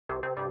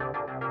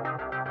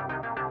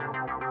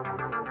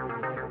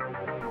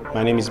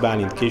My name is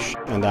Bálint Kiss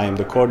and I am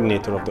the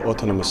coordinator of the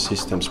Autonomous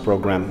Systems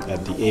program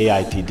at the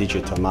EIT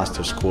Digital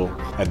Master School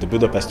at the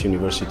Budapest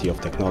University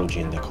of Technology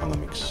and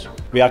Economics.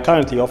 We are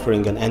currently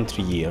offering an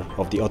entry year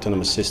of the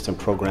Autonomous System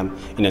program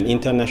in an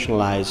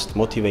internationalized,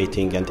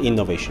 motivating and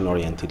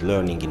innovation-oriented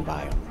learning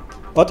environment.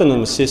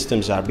 Autonomous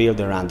systems are built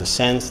around the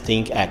sense,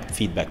 think, act,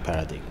 feedback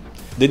paradigm.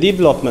 The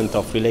development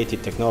of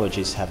related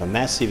technologies have a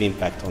massive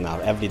impact on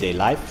our everyday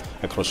life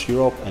across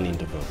Europe and in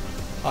the world.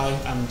 Hi,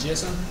 I'm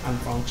Jason. I'm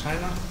from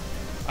China.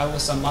 I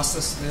was a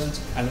master's student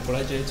and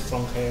graduated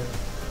from here.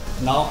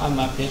 Now I'm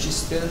a PhD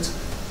student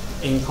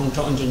in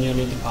control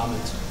engineering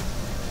department.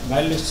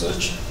 My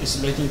research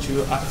is related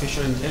to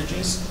artificial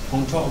intelligence,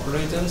 control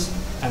algorithms,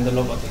 and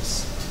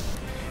robotics.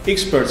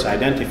 Experts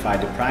identify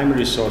the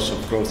primary source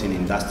of growth in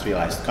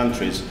industrialized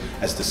countries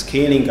as the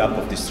scaling up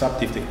of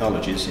disruptive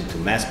technologies into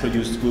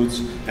mass-produced goods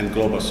and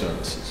global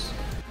services.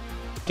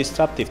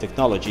 Disruptive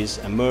technologies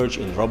emerge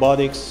in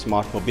robotics,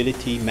 smart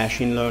mobility,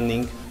 machine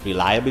learning,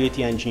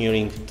 reliability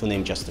engineering, to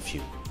name just a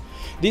few.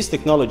 These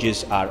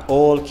technologies are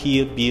all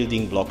key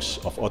building blocks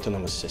of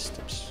autonomous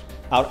systems.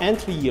 Our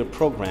entry-year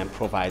program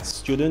provides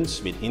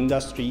students with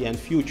industry and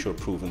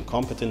future-proven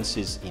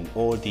competencies in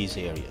all these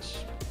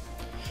areas.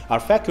 Our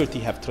faculty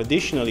have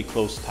traditionally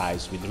close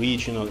ties with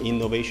regional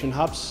innovation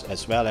hubs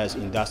as well as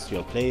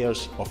industrial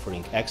players,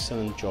 offering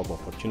excellent job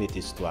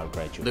opportunities to our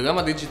graduates. The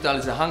Gamma Digital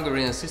is a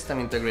Hungarian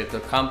system integrator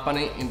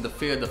company in the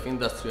field of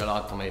industrial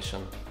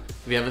automation.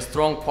 We have a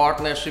strong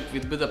partnership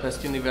with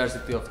Budapest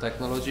University of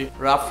Technology.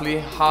 Roughly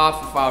half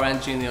of our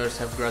engineers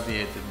have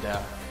graduated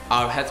there.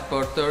 Our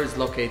headquarters is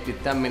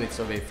located 10 minutes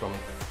away from it.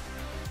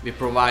 We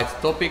provide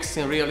topics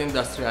in real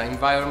industrial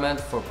environment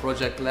for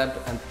project lab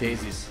and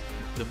thesis.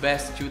 The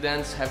best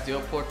students have the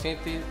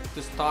opportunity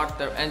to start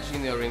their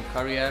engineering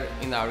career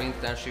in our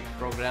internship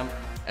program,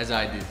 as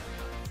I did.